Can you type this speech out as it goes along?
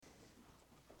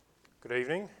Good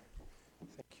evening.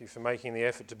 Thank you for making the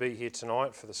effort to be here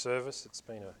tonight for the service. It's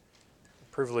been a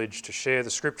privilege to share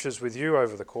the scriptures with you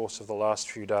over the course of the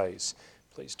last few days.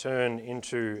 Please turn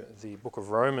into the book of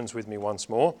Romans with me once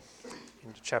more,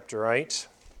 into chapter 8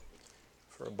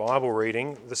 for a Bible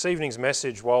reading. This evening's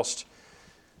message, whilst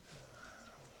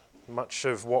much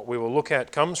of what we will look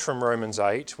at comes from Romans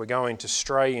 8, we're going to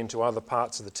stray into other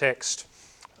parts of the text,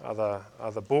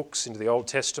 other books, into the Old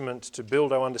Testament to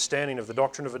build our understanding of the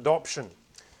doctrine of adoption.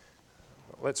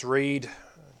 Let's read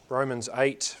Romans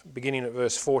 8, beginning at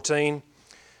verse 14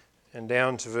 and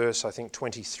down to verse,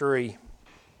 23.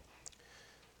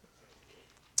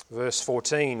 Verse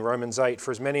 14, Romans 8,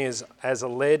 "For as many as are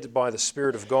led by the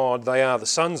Spirit of God, they are the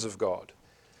sons of God.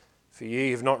 For ye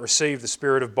have not received the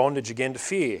spirit of bondage again to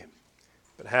fear,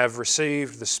 but have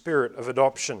received the Spirit of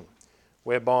adoption,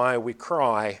 whereby we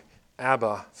cry,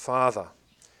 Abba, Father.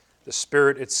 The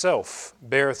Spirit itself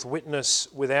beareth witness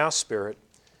with our spirit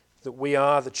that we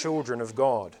are the children of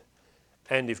God.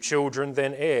 And if children,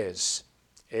 then heirs,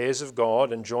 heirs of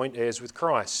God and joint heirs with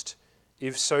Christ,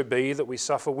 if so be that we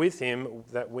suffer with him,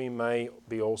 that we may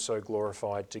be also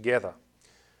glorified together.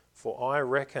 For I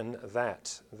reckon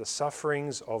that the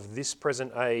sufferings of this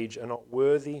present age are not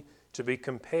worthy to be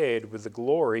compared with the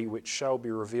glory which shall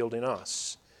be revealed in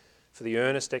us. For the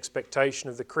earnest expectation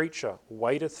of the creature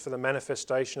waiteth for the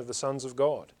manifestation of the sons of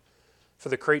God. For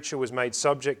the creature was made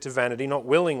subject to vanity, not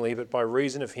willingly, but by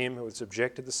reason of him who hath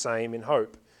subjected the same in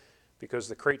hope, because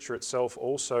the creature itself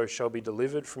also shall be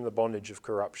delivered from the bondage of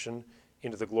corruption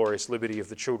into the glorious liberty of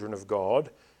the children of God.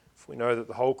 For we know that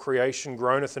the whole creation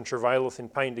groaneth and travaileth in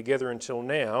pain together until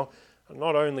now, and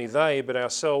not only they, but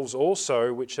ourselves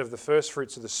also, which have the first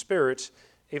fruits of the Spirit,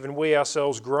 even we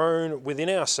ourselves groan within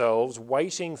ourselves,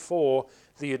 waiting for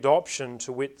the adoption,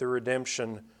 to wit, the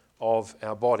redemption of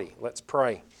our body." Let's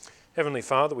pray. Heavenly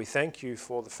Father, we thank you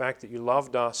for the fact that you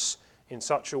loved us in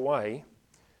such a way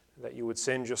that you would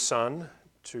send your Son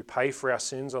to pay for our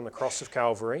sins on the cross of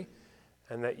Calvary,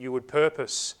 and that you would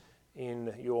purpose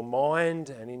in your mind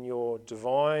and in your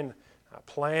divine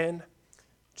plan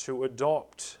to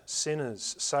adopt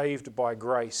sinners saved by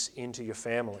grace into your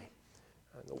family.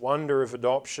 And the wonder of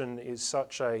adoption is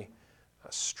such a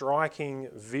striking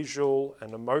visual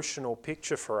and emotional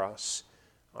picture for us.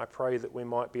 I pray that we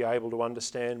might be able to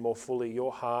understand more fully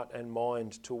your heart and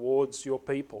mind towards your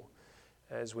people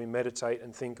as we meditate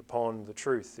and think upon the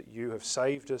truth that you have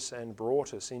saved us and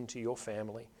brought us into your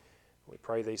family. We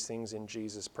pray these things in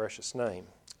Jesus' precious name.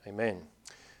 Amen.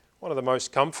 One of the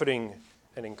most comforting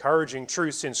and encouraging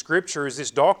truths in Scripture is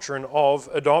this doctrine of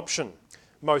adoption.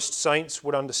 Most saints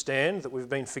would understand that we've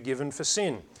been forgiven for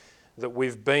sin, that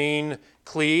we've been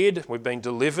cleared, we've been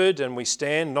delivered, and we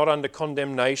stand not under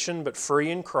condemnation but free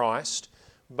in Christ.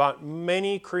 But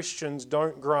many Christians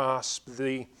don't grasp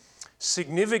the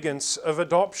significance of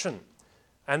adoption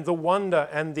and the wonder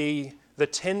and the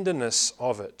tenderness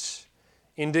of it.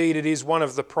 Indeed, it is one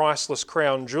of the priceless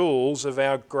crown jewels of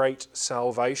our great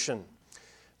salvation.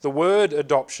 The word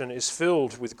adoption is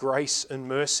filled with grace and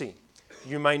mercy.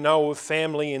 You may know of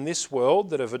family in this world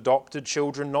that have adopted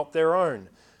children not their own,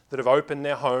 that have opened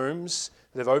their homes,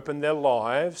 that have opened their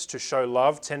lives to show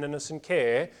love, tenderness and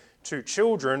care to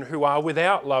children who are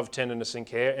without love, tenderness and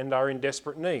care and are in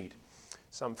desperate need.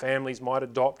 Some families might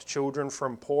adopt children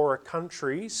from poorer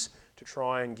countries to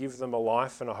try and give them a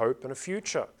life and a hope and a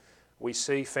future. We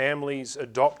see families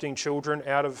adopting children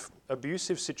out of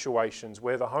abusive situations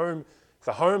where the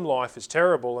home life is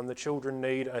terrible and the children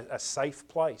need a safe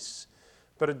place.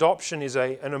 But adoption is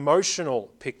an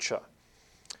emotional picture.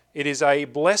 It is a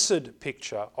blessed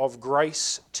picture of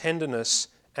grace, tenderness,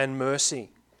 and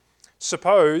mercy.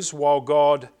 Suppose while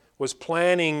God was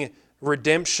planning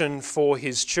redemption for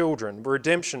his children,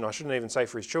 redemption, I shouldn't even say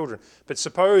for his children, but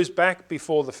suppose back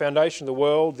before the foundation of the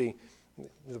world, the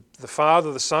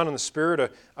Father, the Son, and the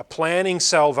Spirit are planning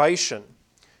salvation,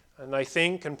 and they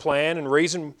think and plan and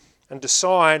reason and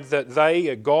decide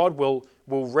that God will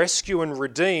rescue and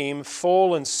redeem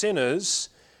fallen sinners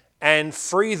and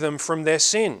free them from their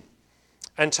sin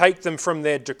and take them from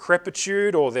their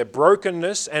decrepitude or their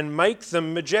brokenness and make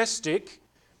them majestic.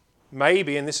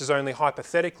 Maybe, and this is only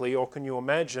hypothetically, or can you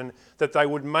imagine, that they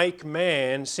would make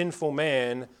man, sinful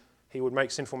man, he would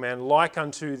make sinful man like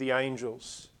unto the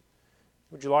angels.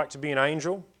 Would you like to be an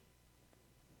angel?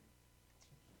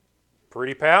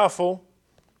 Pretty powerful.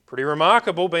 Pretty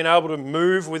remarkable, being able to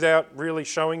move without really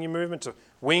showing your movement, to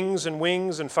wings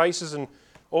and faces and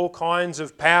all kinds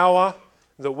of power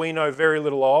that we know very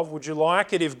little of. Would you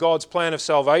like it if God's plan of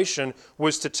salvation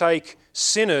was to take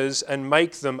sinners and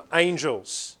make them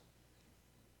angels?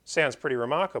 Sounds pretty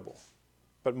remarkable.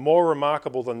 But more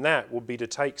remarkable than that would be to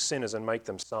take sinners and make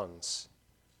them sons.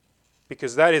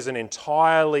 Because that is an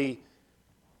entirely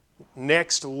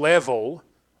next level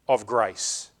of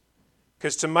grace.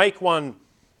 Because to make one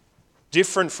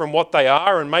different from what they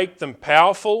are and make them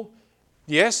powerful,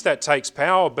 yes, that takes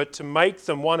power, but to make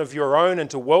them one of your own and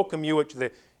to welcome you at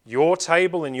your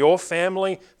table and your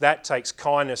family, that takes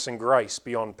kindness and grace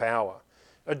beyond power.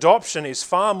 Adoption is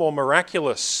far more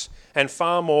miraculous and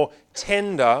far more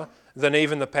tender than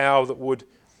even the power that would.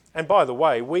 And by the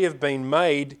way, we have been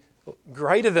made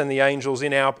greater than the angels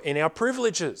in our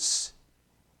privileges.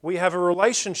 We have a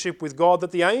relationship with God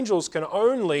that the angels can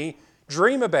only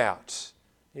dream about.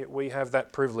 Yet we have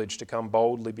that privilege to come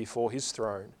boldly before his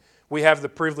throne. We have the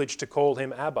privilege to call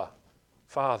him Abba,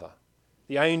 Father.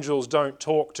 The angels don't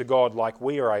talk to God like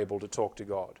we are able to talk to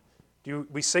God.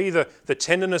 We see the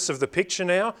tenderness of the picture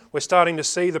now? We're starting to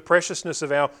see the preciousness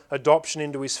of our adoption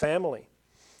into his family.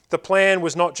 The plan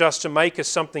was not just to make us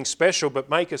something special, but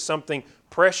make us something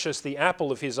precious, the apple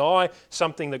of his eye,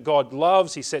 something that God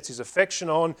loves, he sets his affection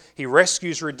on, he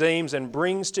rescues, redeems, and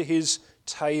brings to his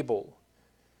table.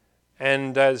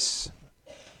 And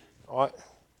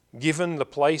given the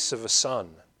place of a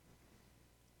son.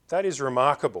 That is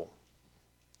remarkable.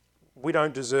 We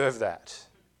don't deserve that.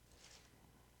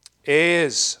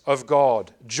 Heirs of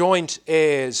God, joint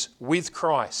heirs with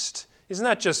Christ. Isn't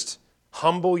that just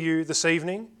humble you this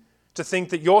evening? To think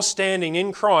that your standing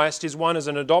in Christ is one as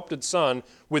an adopted son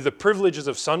with the privileges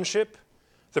of sonship,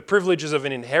 the privileges of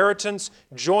an inheritance,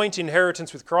 joint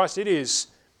inheritance with Christ. It is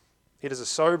a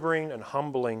sobering and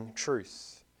humbling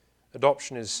truth.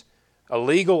 Adoption is a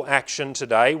legal action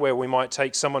today where we might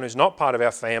take someone who's not part of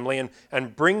our family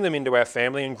and bring them into our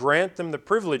family and grant them the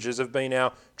privileges of being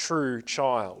our true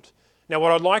child. Now,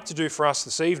 what I'd like to do for us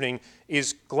this evening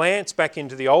is glance back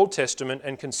into the Old Testament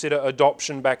and consider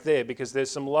adoption back there, because there's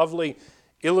some lovely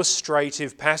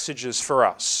illustrative passages for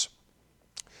us.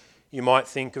 You might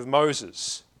think of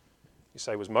Moses. You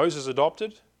say, was Moses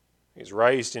adopted? He was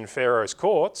raised in Pharaoh's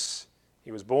courts.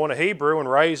 He was born a Hebrew and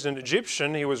raised an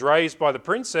Egyptian. He was raised by the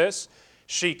princess.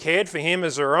 She cared for him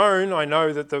as her own. I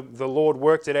know that the Lord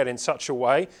worked it out in such a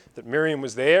way that Miriam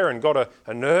was there and got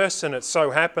a nurse, and it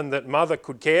so happened that mother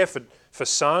could care for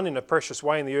son in a precious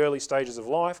way in the early stages of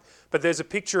life. But there's a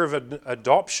picture of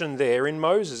adoption there in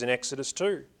Moses in Exodus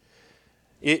 2.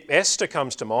 Esther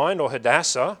comes to mind, or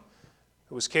Hadassah,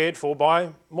 who was cared for by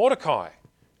Mordecai,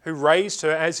 who raised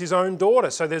her as his own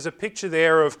daughter. So there's a picture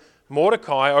there of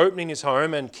Mordecai opening his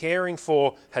home and caring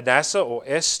for Hadassah or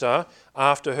Esther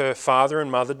after her father and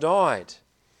mother died.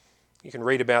 You can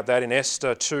read about that in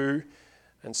Esther 2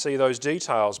 and see those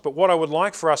details. But what I would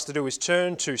like for us to do is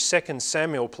turn to 2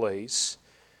 Samuel, please,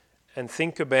 and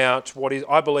think about what is,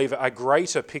 I believe, a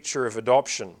greater picture of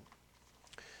adoption.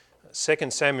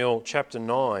 2 Samuel chapter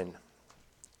 9.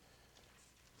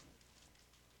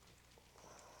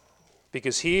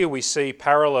 Because here we see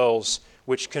parallels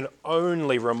which can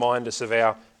only remind us of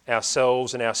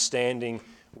ourselves and our standing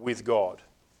with God.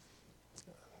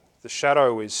 The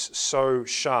shadow is so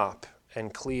sharp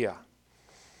and clear.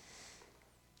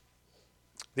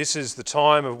 This is the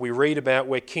time we read about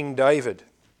where King David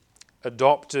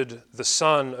adopted the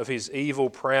son of his evil,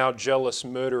 proud, jealous,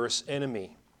 murderous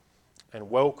enemy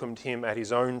and welcomed him at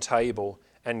his own table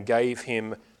and gave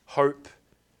him hope,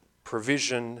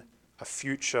 provision, a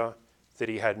future that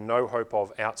he had no hope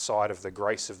of outside of the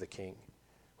grace of the king.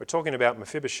 We're talking about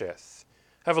Mephibosheth.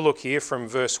 Have a look here from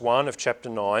verse 1 of chapter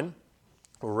 9.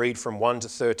 We'll read from 1 to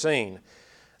 13.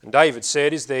 And David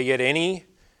said, "Is there yet any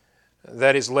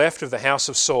that is left of the house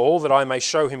of Saul, that I may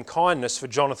show him kindness for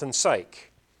Jonathan's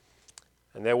sake?"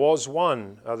 And there was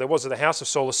at the house of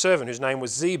Saul a servant whose name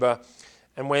was Ziba.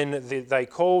 And when they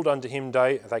called unto him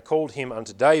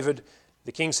unto David,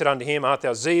 the king said unto him, "Art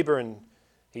thou Ziba?" And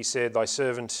he said, "Thy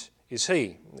servant is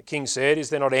he." And the king said, "Is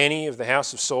there not any of the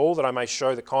house of Saul, that I may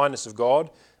show the kindness of God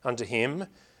unto him?"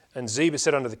 And Ziba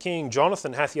said unto the king,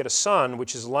 "Jonathan hath yet a son,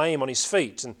 which is lame on his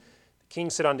feet." And the king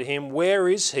said unto him, "Where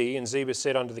is he?" And Ziba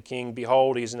said unto the king,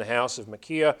 "Behold, he is in the house of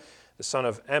Machir, the son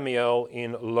of Amiel,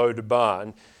 in Lodebar."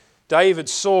 And David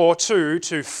saw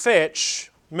to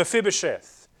fetch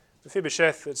Mephibosheth.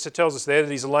 Mephibosheth, it tells us there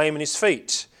that he's lame in his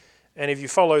feet. And if you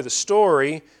follow the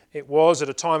story, it was at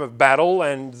a time of battle,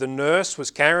 and the nurse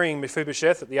was carrying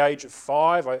Mephibosheth at the age of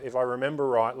 5, if I remember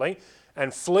rightly,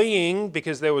 and fleeing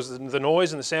because there was the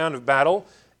noise and the sound of battle,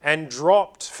 and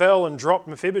fell and dropped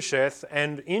Mephibosheth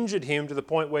and injured him to the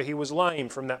point where he was lame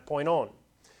from that point on.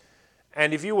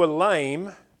 And if you were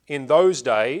lame in those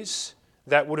days,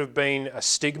 that would have been a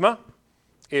stigma.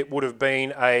 It would have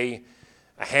been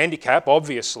a handicap,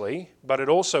 obviously, but it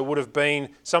also would have been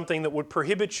something that would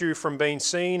prohibit you from being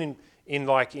seen in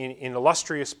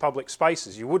illustrious public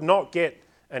spaces. You would not get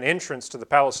an entrance to the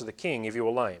palace of the king if you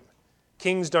were lame.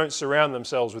 Kings don't surround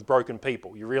themselves with broken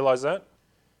people. You realise that?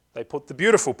 They put the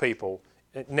beautiful people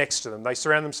next to them. They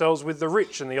surround themselves with the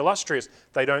rich and the illustrious.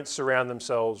 They don't surround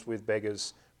themselves with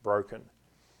beggars broken.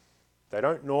 They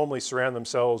don't normally surround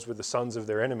themselves with the sons of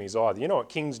their enemies either. You know what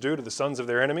kings do to the sons of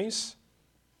their enemies?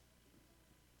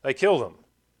 They kill them,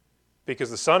 because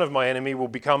the son of my enemy will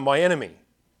become my enemy.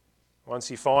 Once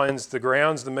he finds the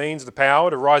grounds, the means, the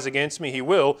power to rise against me, he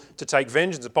will, to take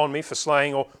vengeance upon me for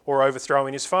slaying or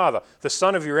overthrowing his father. The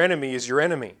son of your enemy is your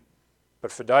enemy.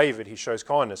 But for David, he shows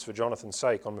kindness for Jonathan's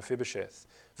sake on Mephibosheth.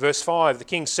 Verse 5, the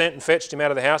king sent and fetched him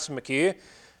out of the house of Machir,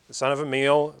 the son of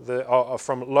Amiel,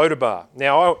 from Lodabar.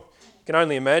 Now, I can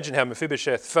only imagine how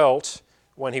Mephibosheth felt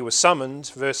when he was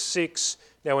summoned. Verse 6,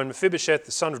 now when Mephibosheth,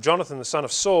 the son of Jonathan, the son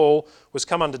of Saul, was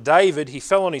come unto David, he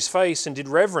fell on his face and did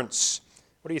reverence.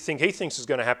 What do you think he thinks is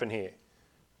going to happen here?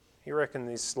 He reckons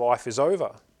this life is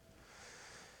over.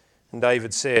 And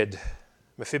David said,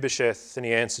 Mephibosheth, and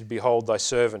he answered, Behold thy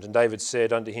servant. And David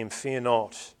said unto him, Fear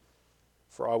not,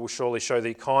 for I will surely show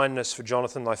thee kindness for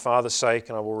Jonathan thy father's sake,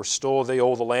 and I will restore thee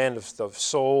all the land of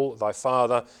Saul thy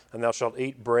father, and thou shalt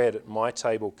eat bread at my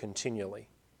table continually.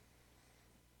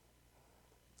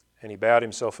 And he bowed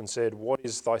himself and said, What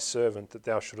is thy servant that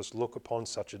thou shouldest look upon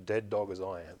such a dead dog as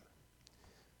I am?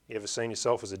 You ever seen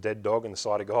yourself as a dead dog in the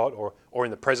sight of God or in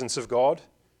the presence of God?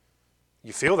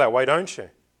 You feel that way, don't you?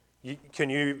 Can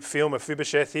you feel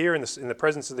Mephibosheth here in the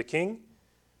presence of the king?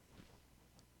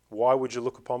 Why would you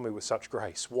look upon me with such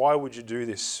grace? Why would you do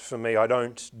this for me? I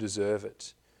don't deserve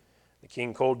it. The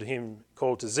king called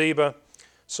to Ziba,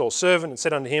 Saul's servant, and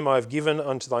said unto him, I have given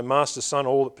unto thy master's son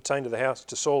all that pertained to the house,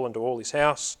 to Saul and to all his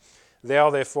house. Thou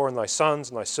therefore and thy sons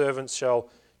and thy servants shall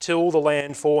till the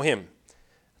land for him.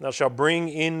 And thou shalt bring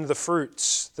in the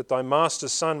fruits, that thy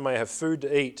master's son may have food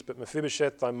to eat. But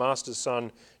Mephibosheth, thy master's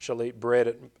son, shall eat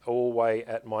bread alway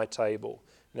at my table.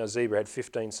 Now Ziba had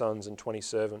 15 sons and 20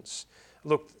 servants.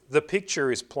 Look, the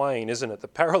picture is plain, isn't it? The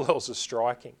parallels are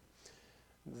striking.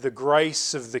 The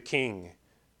grace of the king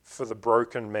for the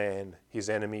broken man, his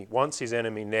enemy, once his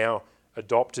enemy, now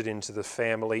adopted into the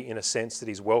family in a sense that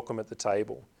he's welcome at the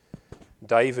table.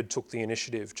 David took the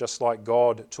initiative, just like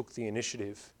God took the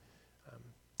initiative.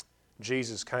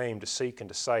 Jesus came to seek and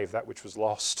to save that which was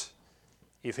lost.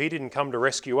 If he didn't come to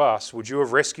rescue us, would you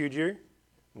have rescued you?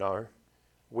 No.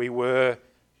 We were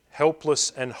helpless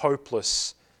and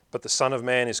hopeless, but the Son of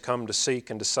Man is come to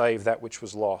seek and to save that which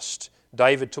was lost.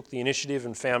 David took the initiative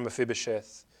and found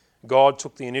Mephibosheth. God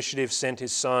took the initiative, sent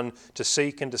his son to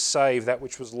seek and to save that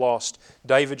which was lost.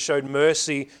 David showed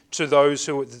mercy to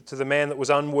the man that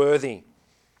was unworthy,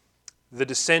 the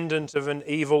descendant of an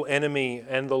evil enemy,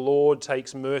 and the Lord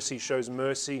takes mercy, shows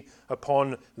mercy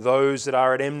upon those that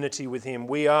are at enmity with him.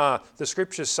 We are, the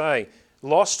scriptures say,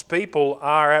 lost people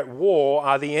are at war,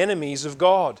 are the enemies of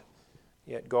God.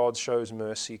 Yet God shows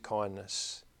mercy,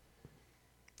 kindness.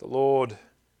 The Lord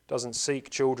doesn't seek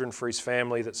children for his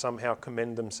family that somehow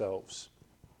commend themselves.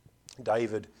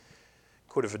 David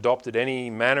could have adopted any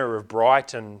manner of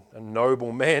bright and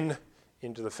noble men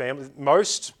into the family.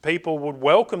 Most people would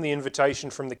welcome the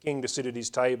invitation from the king to sit at his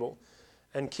table,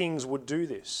 and kings would do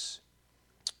this.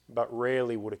 But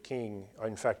rarely would a king,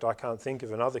 in fact, I can't think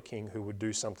of another king who would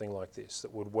do something like this,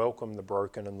 that would welcome the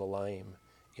broken and the lame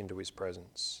into his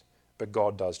presence. But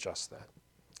God does just that.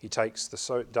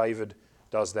 David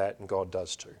does that, and God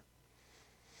does too.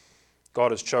 God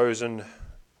has chosen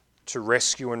to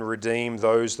rescue and redeem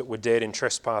those that were dead in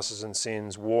trespasses and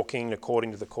sins, walking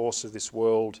according to the course of this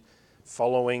world,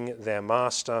 following their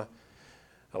master,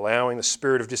 allowing the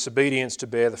spirit of disobedience to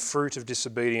bear the fruit of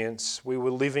disobedience. We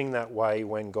were living that way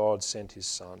when God sent his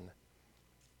son.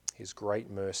 His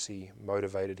great mercy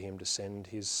motivated him to send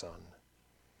his son.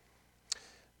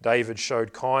 David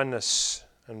showed kindness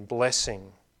and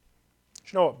blessing.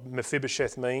 Do you know what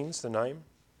Mephibosheth means, the name?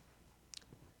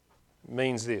 It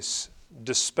means this: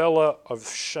 dispeller of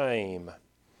shame.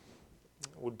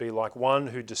 It would be like one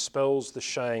who dispels the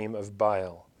shame of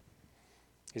Baal.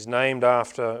 He's named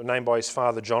by his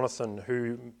father Jonathan,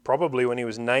 who probably when he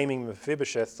was naming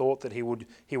Mephibosheth thought that he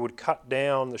would cut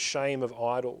down the shame of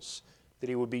idols, that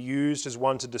he would be used as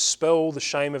one to dispel the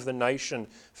shame of the nation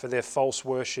for their false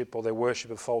worship or their worship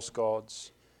of false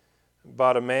gods.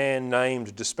 But a man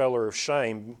named dispeller of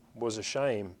shame was a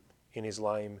shame in his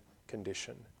lame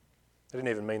condition. I didn't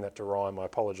even mean that to rhyme, I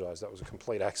apologise, that was a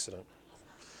complete accident.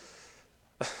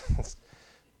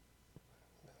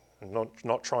 I'm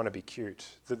not trying to be cute.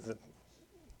 Can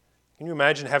you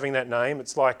imagine having that name?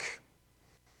 It's like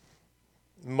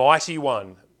mighty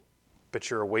one, but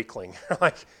you're a weakling.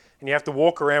 And you have to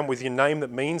walk around with your name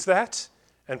that means that,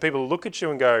 and people look at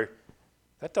you and go,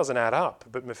 that doesn't add up.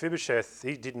 But Mephibosheth,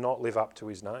 he did not live up to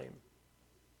his name.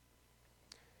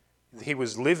 He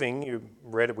was living,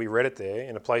 we read it there,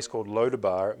 in a place called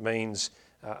Lodabar. It means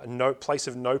no place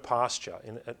of no pasture,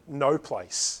 no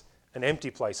place, an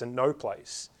empty place, a no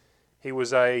place. He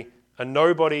was a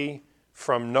nobody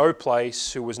from no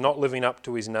place who was not living up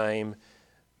to his name,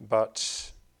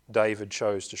 but David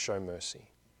chose to show mercy.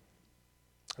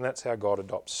 And that's how God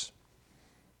adopts.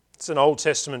 It's an Old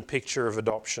Testament picture of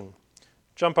adoption.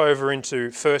 Jump over into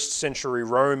 1st century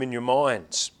Rome in your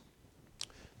minds.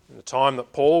 In the time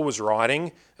that Paul was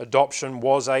writing, adoption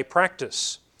was a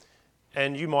practice.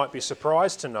 And you might be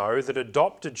surprised to know that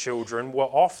adopted children were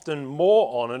often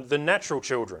more honoured than natural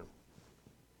children.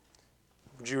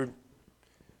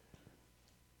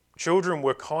 Children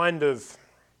were kind of,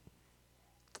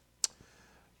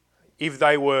 if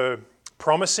they were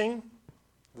promising,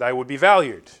 they would be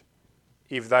valued.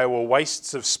 If they were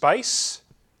wastes of space,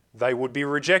 they would be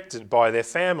rejected by their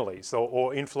families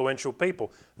or influential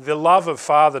people. The love of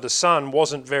father to son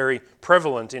wasn't very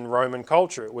prevalent in Roman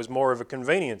culture. It was more of a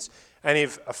convenience. And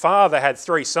if a father had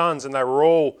 3 sons and they were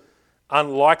all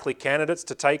unlikely candidates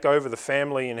to take over the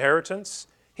family inheritance,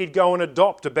 he'd go and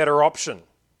adopt a better option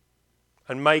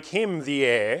and make him the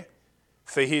heir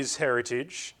for his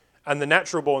heritage. And the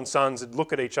natural-born sons would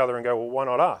look at each other and go, well, why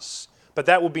not us? But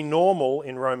that would be normal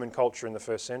in Roman culture in the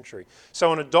 1st century.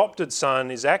 So an adopted son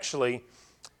is actually,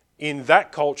 in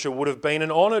that culture, would have been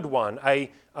an honoured one, a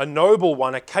noble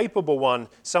one, a capable one,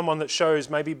 someone that shows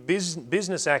maybe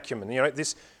business acumen.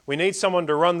 We need someone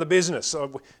to run the business.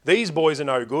 These boys are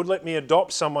no good. Let me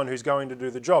adopt someone who's going to do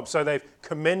the job. So they've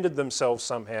commended themselves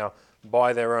somehow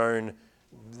by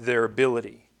their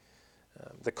ability.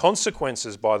 The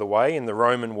consequences, by the way, in the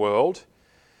Roman world,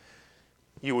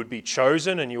 you would be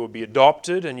chosen and you would be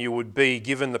adopted and you would be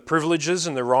given the privileges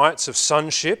and the rights of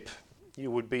sonship.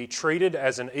 You would be treated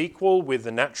as an equal with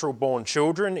the natural-born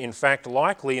children. In fact,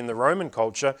 likely in the Roman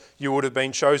culture, you would have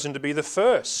been chosen to be the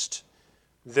first,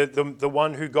 the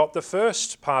one who got the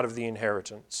first part of the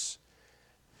inheritance.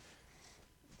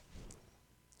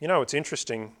 You know, it's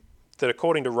interesting that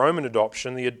according to Roman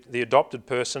adoption, the adopted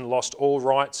person lost all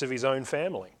rights of his own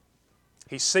family.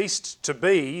 He ceased to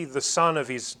be the son of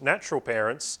his natural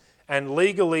parents and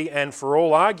legally and for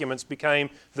all arguments became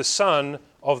the son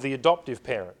of the adoptive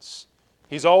parents.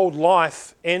 His old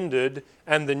life ended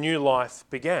and the new life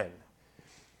began.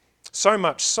 So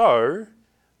much so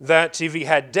that if he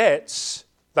had debts,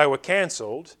 they were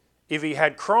cancelled. If he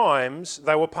had crimes,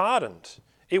 they were pardoned.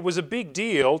 It was a big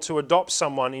deal to adopt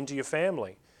someone into your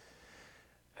family.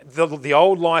 The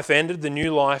old life ended, the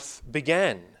new life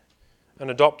began. An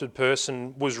adopted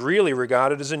person was really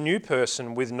regarded as a new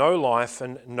person with no life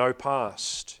and no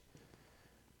past.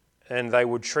 And they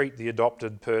would treat the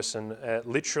adopted person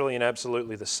literally and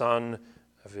absolutely the son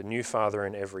of a new father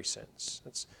in every sense.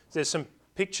 There's some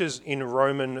pictures in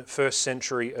Roman 1st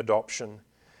century adoption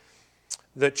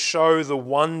that show the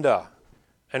wonder.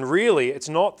 And really, it's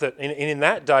not that in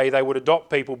that day they would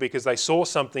adopt people because they saw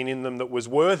something in them that was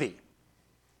worthy.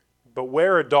 But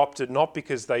we're adopted not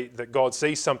because that God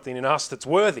sees something in us that's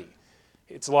worthy.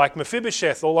 It's like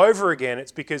Mephibosheth all over again.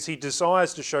 It's because he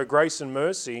desires to show grace and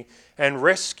mercy and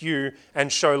rescue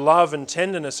and show love and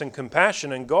tenderness and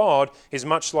compassion. And God is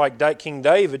much like King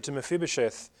David to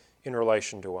Mephibosheth in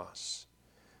relation to us.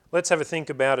 Let's have a think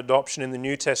about adoption in the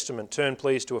New Testament. Turn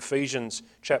please to Ephesians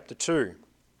chapter 2.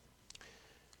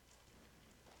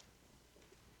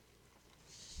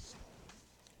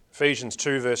 Ephesians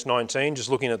 2 verse 19, just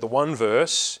looking at the one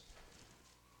verse.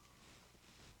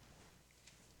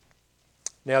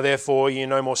 Now therefore ye are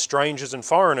no more strangers and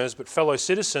foreigners, but fellow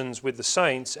citizens with the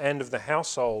saints and of the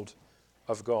household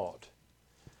of God.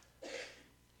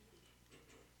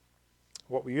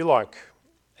 What were you like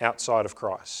outside of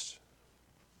Christ?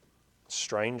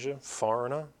 Stranger,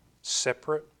 foreigner,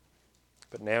 separate,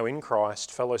 but now in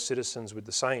Christ, fellow citizens with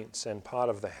the saints and part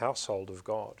of the household of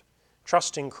God.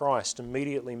 Trusting Christ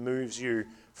immediately moves you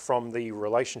from the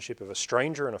relationship of a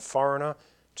stranger and a foreigner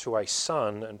to a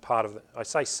son and part of I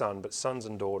say son, but sons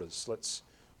and daughters.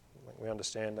 We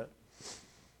understand that.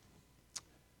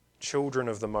 Children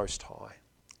of the Most High,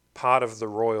 part of the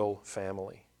royal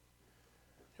family.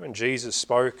 When Jesus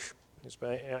spoke, he was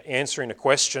answering a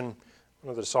question, one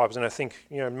of the disciples, and I think,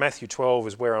 Matthew 12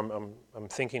 is where I'm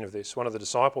thinking of this. One of the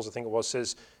disciples, I think it was,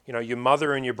 says, your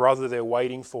mother and your brother, they're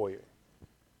waiting for you.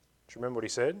 Do you remember what he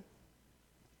said?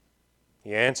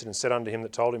 He answered and said unto him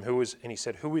that told him, and he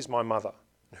said, who is my mother?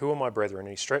 And who are my brethren? And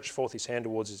he stretched forth his hand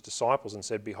towards his disciples and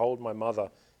said, behold my mother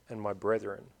and my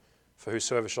brethren. For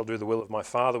whosoever shall do the will of my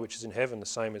Father which is in heaven, the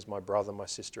same is my brother, my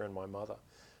sister, and my mother.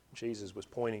 Jesus was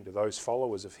pointing to those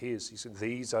followers of his. He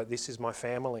said, this is my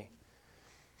family.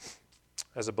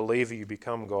 As a believer, you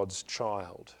become God's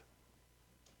child.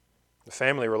 The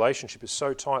family relationship is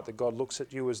so tight that God looks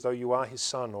at you as though you are his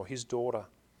son or his daughter.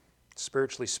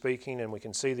 Spiritually speaking, and we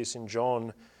can see this in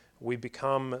John, we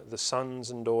become the sons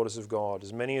and daughters of God.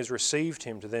 As many as received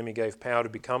him, to them he gave power to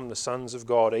become the sons of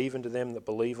God, even to them that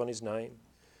believe on his name,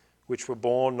 which were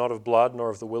born not of blood, nor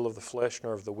of the will of the flesh,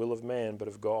 nor of the will of man, but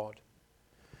of God.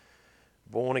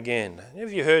 Born again.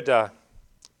 Have you heard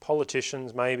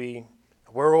politicians maybe,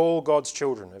 we're all God's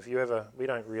children? We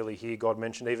don't really hear God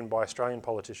mentioned even by Australian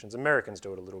politicians. Americans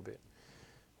do it a little bit.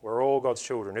 We're all God's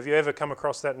children. Have you ever come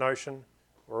across that notion?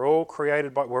 We're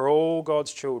all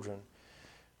God's children.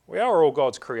 We are all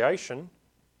God's creation,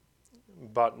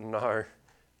 but no,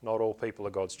 not all people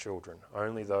are God's children.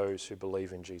 Only those who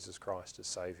believe in Jesus Christ as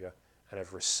Saviour and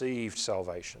have received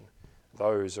salvation.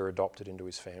 Those are adopted into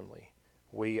his family.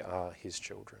 We are his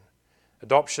children.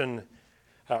 Adoption,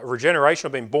 regeneration,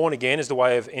 or being born again, is the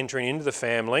way of entering into the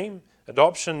family.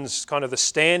 Adoption's kind of the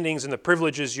standings and the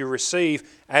privileges you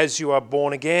receive as you are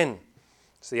born again.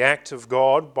 It's the act of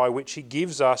God by which he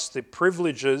gives us the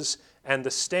privileges and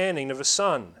the standing of a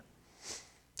son.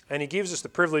 And he gives us the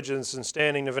privileges and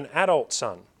standing of an adult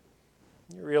son.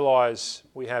 You realise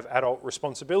we have adult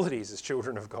responsibilities as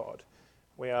children of God.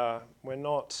 We're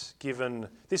not given,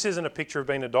 this isn't a picture of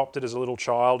being adopted as a little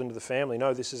child into the family.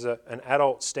 No, this is an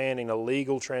adult standing, a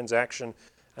legal transaction,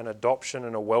 an adoption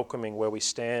and a welcoming where we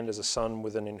stand as a son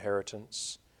with an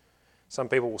inheritance. Some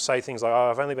people will say things like,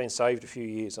 I've only been saved a few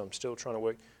years, I'm still trying to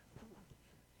work.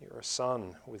 You're a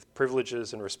son with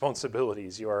privileges and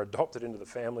responsibilities. You are adopted into the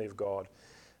family of God.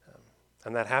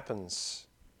 And that happens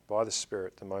by the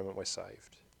Spirit the moment we're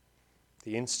saved.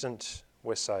 The instant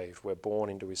we're saved, we're born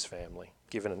into his family,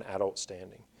 given an adult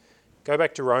standing. Go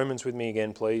back to Romans with me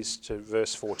again, please, to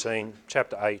verse 14,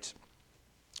 chapter 8.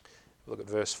 Look at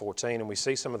verse 14, and we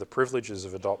see some of the privileges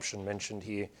of adoption mentioned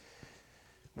here.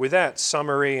 With that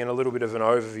summary and a little bit of an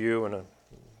overview, and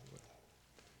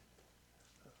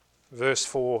verse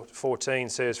 14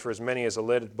 says, for as many as are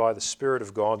led by the Spirit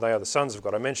of God, they are the sons of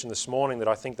God. I mentioned this morning that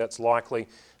I think that's likely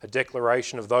a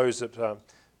declaration of those that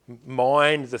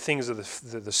mind the things of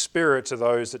the Spirit to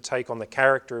those that take on the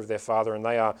character of their Father, and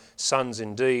they are sons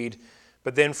indeed.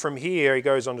 But then from here he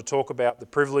goes on to talk about the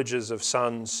privileges of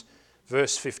sons.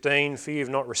 Verse 15, for ye have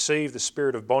not received the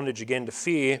spirit of bondage again to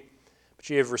fear, but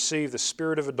ye have received the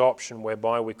spirit of adoption,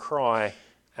 whereby we cry,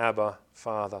 Abba,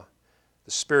 Father.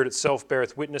 The Spirit itself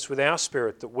beareth witness with our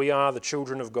spirit that we are the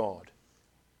children of God.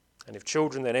 And if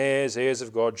children, then heirs, heirs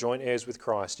of God, joint heirs with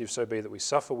Christ, if so be that we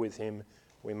suffer with him,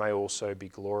 we may also be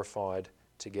glorified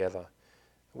together.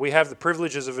 We have the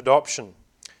privileges of adoption.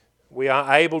 We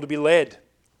are able to be led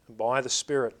by the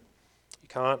Spirit. You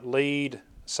can't lead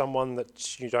someone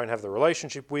that you don't have the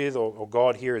relationship with, or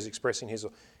God here is expressing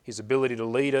his ability to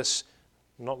lead us,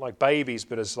 not like babies,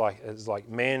 but as like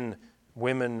men,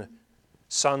 women,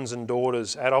 sons and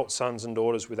daughters, adult sons and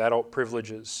daughters with adult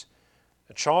privileges.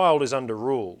 A child is under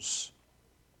rules,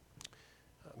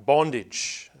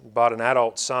 bondage, but an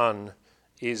adult son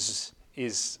is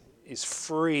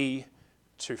free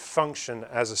to function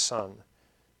as a son.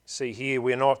 See here,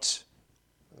 we're not,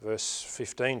 verse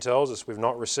 15 tells us, we've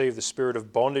not received the spirit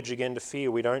of bondage again to fear.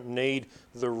 We don't need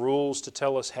the rules to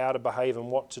tell us how to behave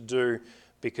and what to do,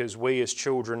 because we as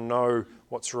children know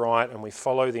what's right and we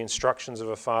follow the instructions of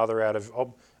a father out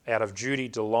of duty,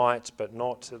 delight, but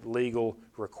not legal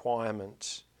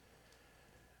requirement.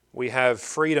 We have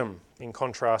freedom in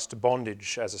contrast to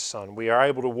bondage as a son. We are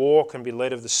able to walk and be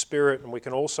led of the Spirit, and we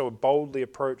can also boldly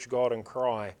approach God and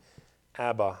cry,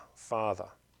 Abba, Father.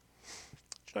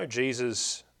 Do you know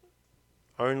Jesus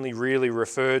only really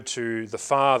referred to the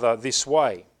Father this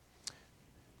way?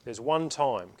 There's one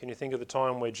time, can you think of the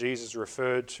time where Jesus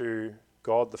referred to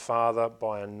God the Father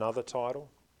by another title?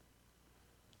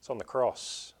 It's on the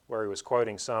cross, where he was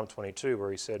quoting Psalm 22, where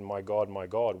he said, my God,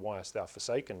 why hast thou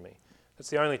forsaken me? That's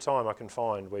the only time I can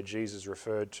find where Jesus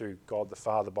referred to God the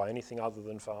Father by anything other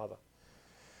than Father.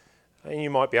 And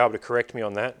you might be able to correct me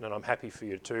on that, and I'm happy for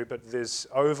you too, but there's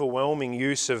overwhelming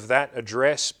use of that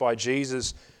address by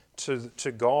Jesus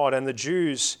to God, and the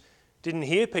Jews didn't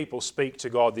hear people speak to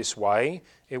God this way.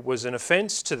 It was an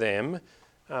offence to them.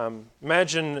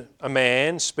 Imagine a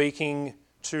man speaking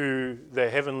to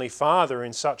their Heavenly Father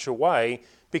in such a way,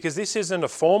 because this isn't a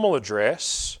formal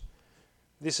address.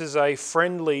 This is a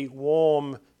friendly,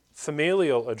 warm,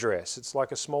 familial address. It's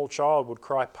like a small child would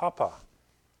cry, Papa,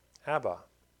 Abba.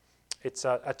 It's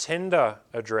a tender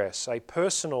address, a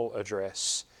personal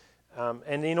address.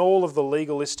 and in all of the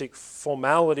legalistic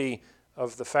formality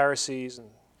of the Pharisees and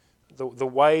the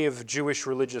way of Jewish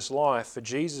religious life, for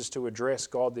Jesus to address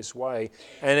God this way,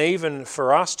 and even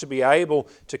for us to be able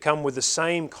to come with the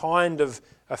same kind of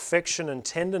affection and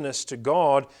tenderness to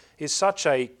God, is such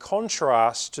a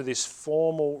contrast to this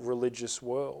formal religious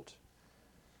world.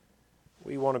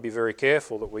 We want to be very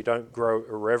careful that we don't grow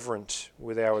irreverent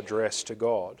with our address to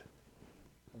God,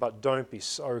 but don't be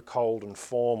so cold and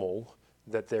formal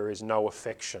that there is no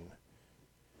affection.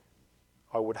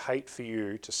 I would hate for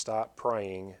you to start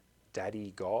praying,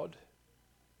 Daddy God.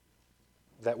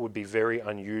 That would be very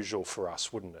unusual for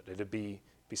us, wouldn't it? It'd be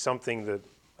something that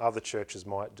other churches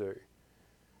might do.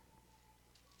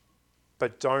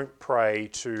 But don't pray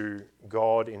to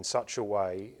God in such a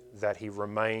way that he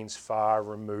remains far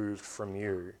removed from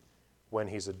you when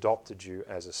he's adopted you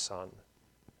as a son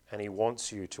and he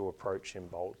wants you to approach him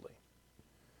boldly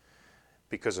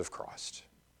because of Christ.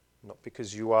 Not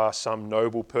because you are some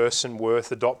noble person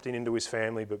worth adopting into his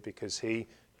family, but because he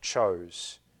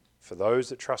chose, for those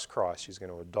that trust Christ, he's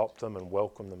going to adopt them and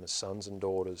welcome them as sons and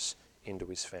daughters into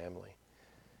his family,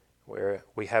 where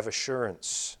we have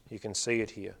assurance. You can see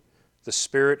it here. The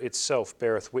Spirit itself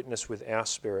beareth witness with our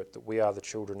spirit that we are the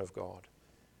children of God.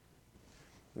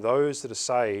 Those that are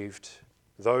saved,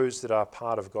 those that are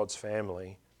part of God's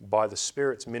family, by the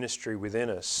Spirit's ministry within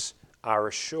us, are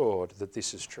assured that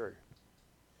this is true.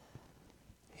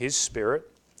 His Spirit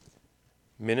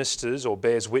ministers or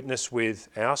bears witness with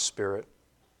our spirit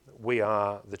that we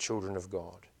are the children of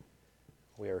God.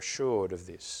 We are assured of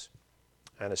this.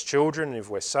 And as children, if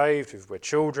we're saved, if we're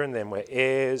children, then we're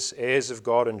heirs, heirs of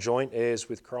God and joint heirs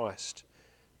with Christ.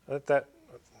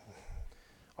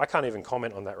 I can't even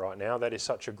comment on that right now. That is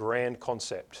such a grand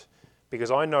concept,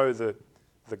 because I know the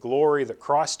glory that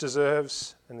Christ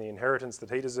deserves and the inheritance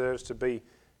that he deserves to be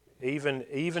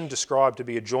even described to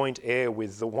be a joint heir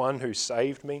with the one who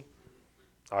saved me.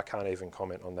 I can't even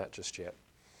comment on that just yet.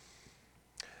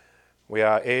 We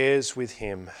are heirs with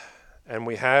him, and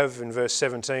we have, in verse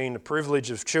 17, the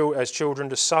privilege of as children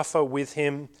to suffer with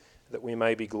him that we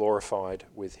may be glorified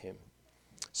with him.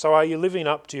 So are you living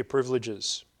up to your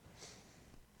privileges?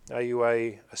 Are you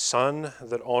a son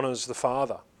that honours the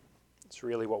Father? It's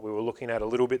really what we were looking at a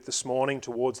little bit this morning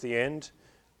towards the end,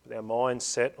 with our minds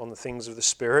set on the things of the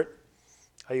Spirit.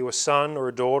 Are you a son or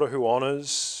a daughter who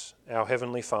honours our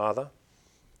Heavenly Father?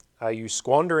 Are you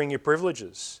squandering your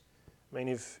privileges? I mean,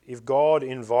 if God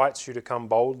invites you to come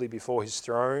boldly before his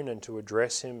throne and to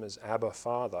address him as Abba,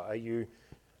 Father, are you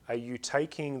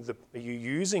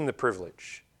using the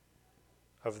privilege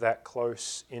of that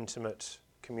close, intimate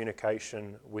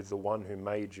communication with the one who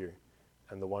made you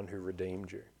and the one who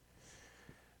redeemed you?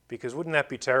 Because wouldn't that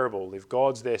be terrible if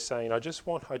God's there saying, I just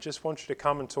want you to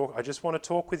come and talk. I just want to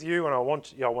talk with you, and I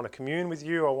want to commune with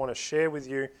you. I want to share with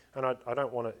you, and I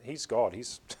don't want to. He's God.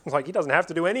 He's like, he doesn't have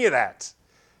to do any of that,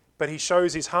 but he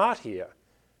shows his heart here,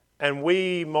 and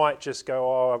we might just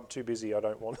go, oh, I'm too busy. I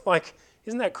don't want. Like,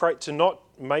 isn't that great to not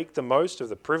make the most of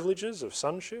the privileges of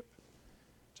sonship,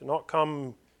 to not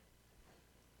come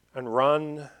and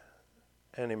run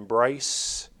and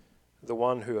embrace the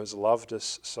one who has loved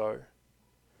us so?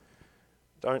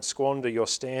 Don't squander your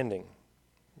standing.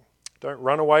 Don't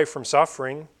run away from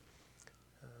suffering.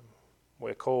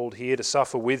 We're called here to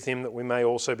suffer with him that we may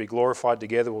also be glorified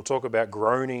together. We'll talk about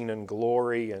groaning and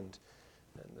glory and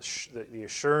the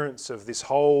assurance of this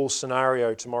whole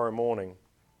scenario tomorrow morning.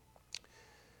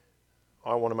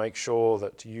 I want to make sure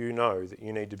that you know that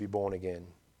you need to be born again.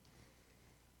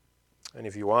 And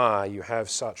if you are, you have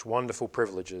such wonderful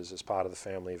privileges as part of the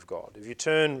family of God. If you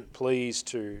turn, please,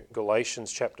 to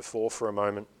Galatians chapter 4 for a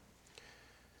moment.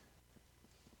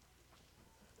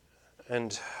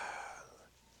 And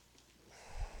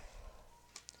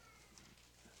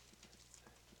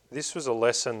this was a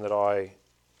lesson that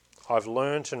I've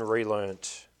learnt and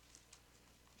relearnt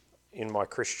in my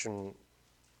Christian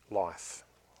life.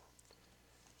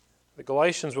 The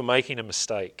Galatians were making a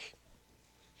mistake.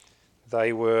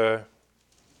 They were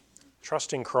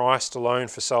trusting Christ alone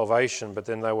for salvation, but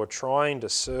then they were trying to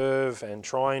serve and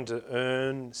trying to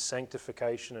earn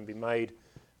sanctification and be made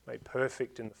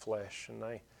perfect in the flesh. And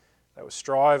they were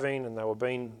striving, and they were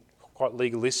being quite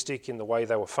legalistic in the way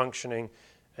they were functioning.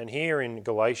 And here in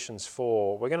Galatians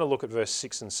 4, we're going to look at verse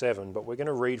 6 and 7, but we're going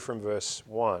to read from verse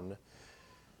 1,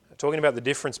 talking about the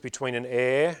difference between an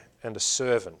heir and a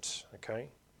servant. Okay?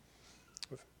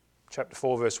 Chapter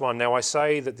 4, verse 1, now I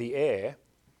say that the heir,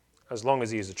 as long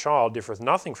as he is a child, differeth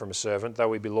nothing from a servant,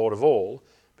 though he be Lord of all,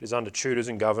 but is under tutors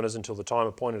and governors until the time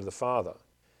appointed of the Father.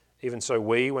 Even so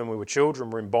we, when we were children,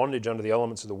 were in bondage under the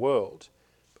elements of the world.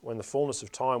 But when the fullness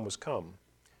of time was come,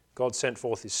 God sent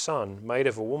forth his Son, made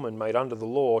of a woman, made under the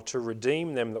law, to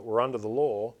redeem them that were under the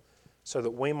law, so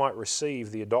that we might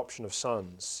receive the adoption of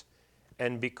sons.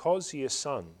 And because ye are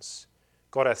sons,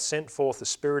 God hath sent forth the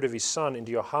Spirit of his Son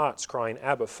into your hearts, crying,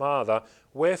 Abba, Father.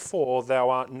 Wherefore thou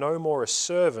art no more a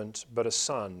servant, but a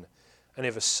son, and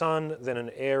if a son, then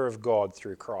an heir of God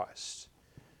through Christ.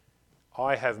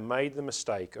 I have made the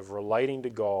mistake of relating to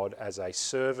God as a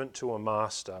servant to a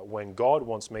master when God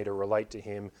wants me to relate to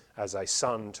him as a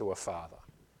son to a father.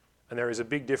 And there is a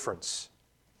big difference.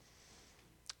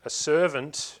 A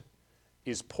servant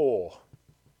is poor.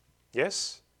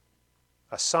 Yes?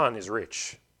 A son is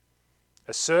rich.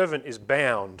 A servant is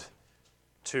bound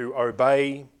to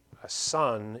obey. A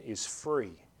son is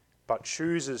free, but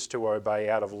chooses to obey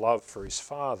out of love for his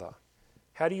father.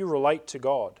 How do you relate to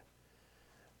God?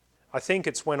 I think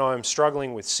it's when I'm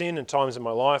struggling with sin and times in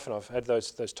my life, and I've had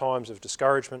those times of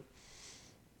discouragement,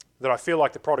 that I feel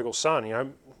like the prodigal son.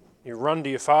 You run to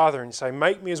your father and you say,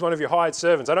 make me as one of your hired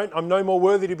servants. I'm no more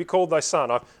worthy to be called thy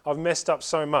son. I've messed up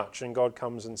so much. And God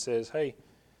comes and says, hey,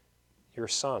 you're a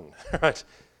son, right?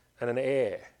 And an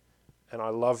heir. And I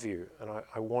love you and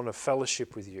I want a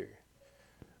fellowship with you.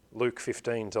 Luke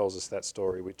 15 tells us that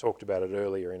story. We talked about it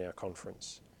earlier in our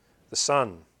conference. The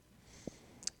son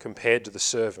compared to the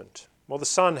servant. Well, the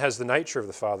son has the nature of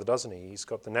the father, doesn't he? He's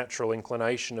got the natural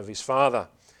inclination of his father.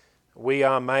 We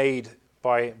are made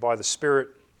by the Spirit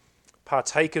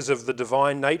partakers of the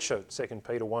divine nature. 2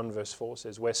 Peter 1 verse 4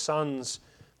 says, we're sons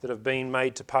that have been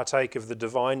made to partake of the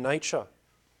divine nature.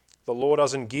 The Lord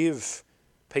doesn't give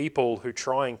people who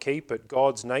try and keep it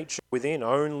God's nature within.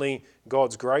 Only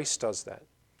God's grace does that.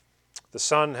 The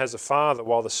son has a father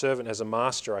while the servant has a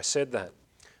master. I said that.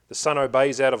 The son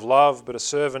obeys out of love, but a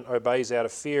servant obeys out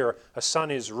of fear. A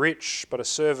son is rich, but a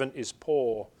servant is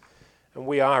poor. And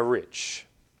we are rich.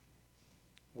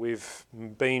 We've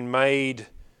been made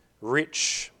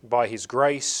rich by his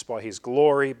grace, by his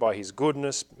glory, by his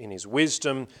goodness, in his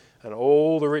wisdom, and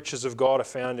all the riches of God are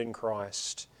found in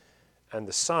Christ. And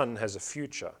the son has a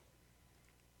future,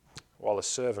 while a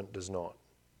servant does not.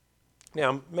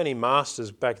 Now, many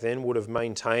masters back then would have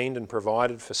maintained and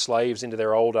provided for slaves into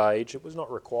their old age. It was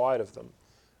not required of them,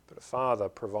 but a father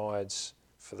provides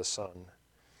for the son.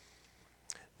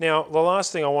 Now, the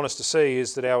last thing I want us to see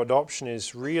is that our adoption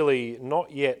is really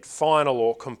not yet final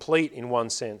or complete in one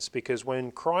sense, because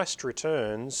when Christ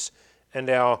returns and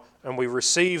we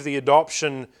receive the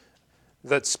adoption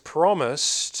that's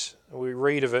promised, we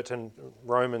read of it in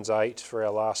Romans 8 for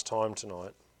our last time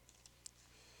tonight.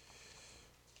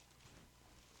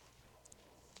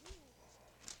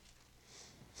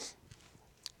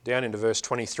 Down into verse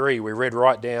 23, we read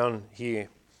right down here,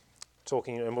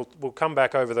 talking, and we'll come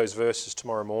back over those verses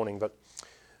tomorrow morning, but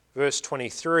verse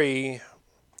 23,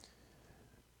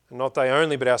 not they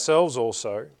only, but ourselves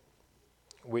also,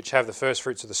 which have the first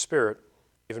fruits of the Spirit,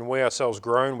 even we ourselves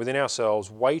groan within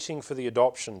ourselves, waiting for the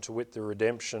adoption, to wit, the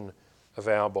redemption of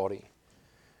our body.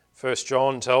 1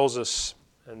 John tells us,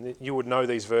 and you would know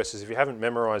these verses, if you haven't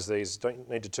memorised these, don't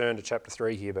need to turn to chapter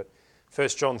 3 here, but 1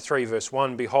 John 3 verse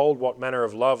 1, behold what manner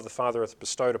of love the Father hath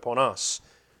bestowed upon us,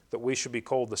 that we should be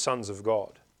called the sons of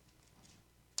God.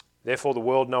 Therefore the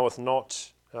world knoweth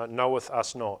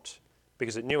us not,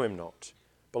 because it knew him not.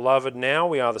 Beloved, now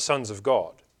we are the sons of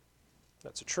God.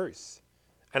 That's a truth.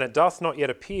 And it doth not yet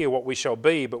appear what we shall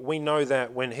be, but we know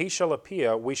that when he shall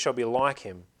appear, we shall be like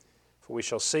him. For we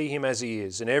shall see him as he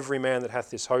is, and every man that hath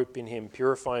this hope in him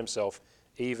purify himself,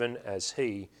 even as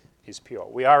he is pure.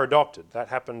 We are adopted. That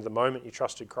happened the moment you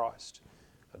trusted Christ,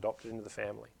 adopted into the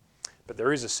family. But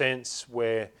there is a sense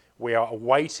where we are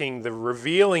awaiting the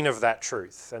revealing of that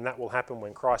truth, and that will happen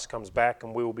when Christ comes back,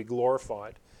 and we will be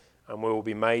glorified, and we will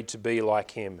be made to be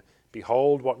like him.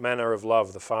 Behold what manner of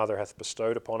love the Father hath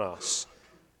bestowed upon us,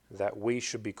 that we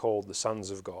should be called the sons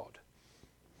of God.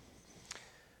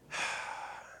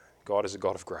 God is a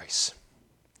God of grace.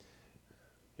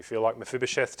 You feel like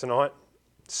Mephibosheth tonight,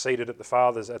 seated at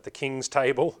the king's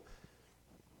table?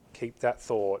 Keep that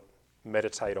thought,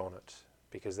 meditate on it,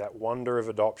 because that wonder of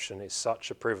adoption is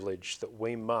such a privilege that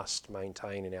we must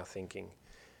maintain in our thinking.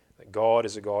 That God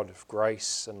is a God of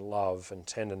grace and love and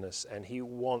tenderness, and he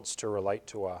wants to relate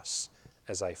to us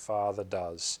as a father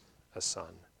does a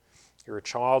son. You're a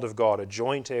child of God, a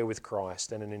joint heir with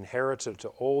Christ, and an inheritor to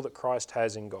all that Christ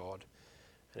has in God.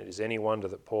 And it is any wonder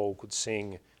that Paul could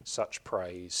sing such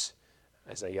praise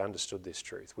as he understood this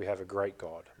truth. We have a great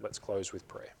God. Let's close with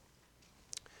prayer.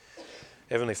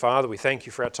 Heavenly Father, we thank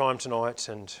you for our time tonight,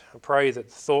 and I pray that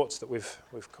the thoughts that we've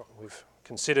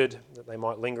considered, that they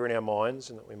might linger in our minds,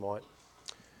 and that we might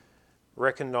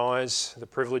recognise the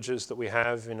privileges that we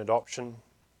have in adoption,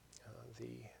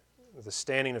 the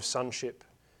standing of sonship,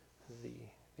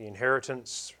 the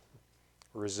inheritance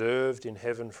reserved in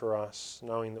heaven for us,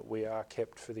 knowing that we are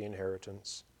kept for the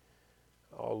inheritance.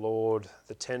 Oh Lord,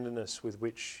 the tenderness with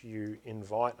which you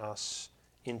invite us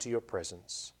into your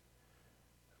presence.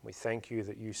 We thank you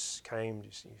that you came,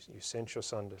 you sent your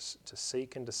Son to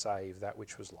seek and to save that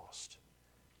which was lost.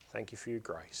 Thank you for your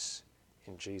grace.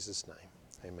 In Jesus' name,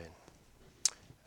 amen.